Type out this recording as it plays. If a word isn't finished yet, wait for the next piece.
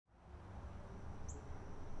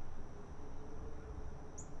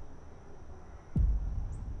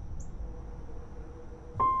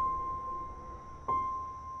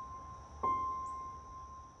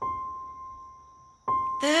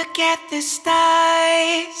Look at the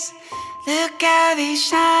stars, look how they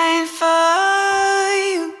shine for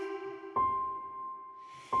you.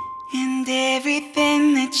 And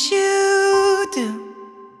everything that you do,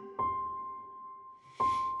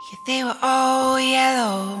 yeah, they were all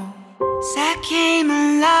yellow. As I came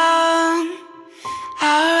along,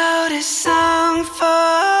 I wrote a song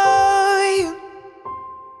for you.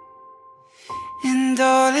 And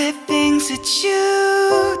all the things that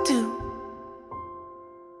you do,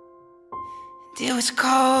 it was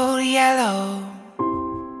cold yellow.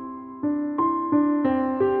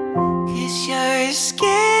 'Cause your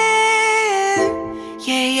skin,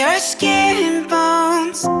 yeah, your skin and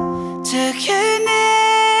bones took your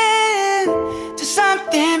name to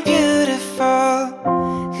something beautiful.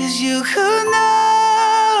 'Cause you could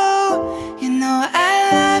know, you know I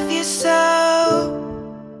love you so.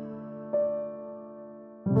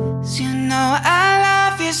 'Cause you know I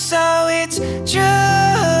love you so, it's true.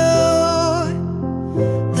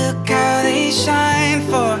 Look how they shine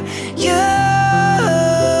for you.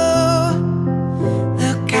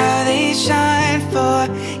 Look how they shine for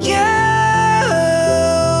you.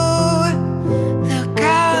 Look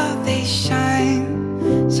how they shine.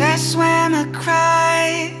 So I swam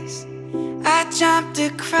across, I jumped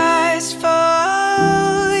across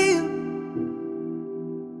for you.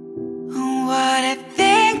 Oh, what a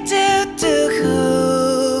thing to do.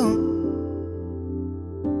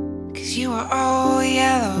 'Cause you were all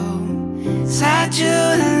yellow. So I drew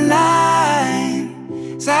the line,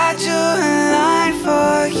 so I drew a line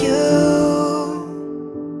for you.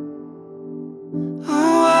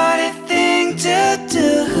 Oh, what a thing to do.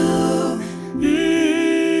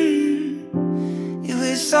 It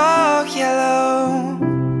was all yellow.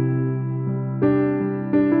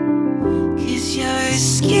 'Cause your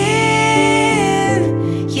skin,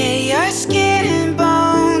 yeah, your skin and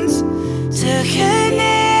bones took your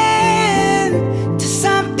name to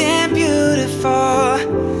something beautiful.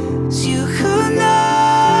 So you could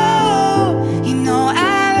know, you know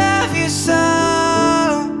I love you so.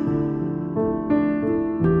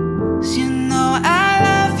 So you know I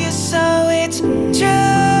love you so, it's true.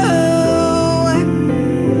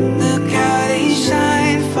 Look how they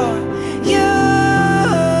shine for you.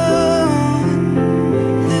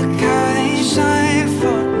 Look how they shine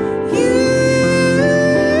for you.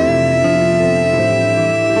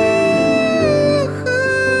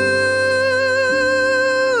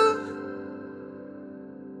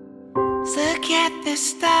 Look at the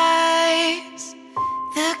stars,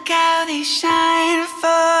 look how they shine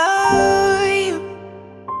for you.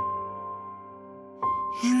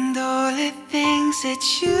 And all the things that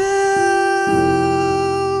you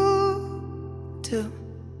do.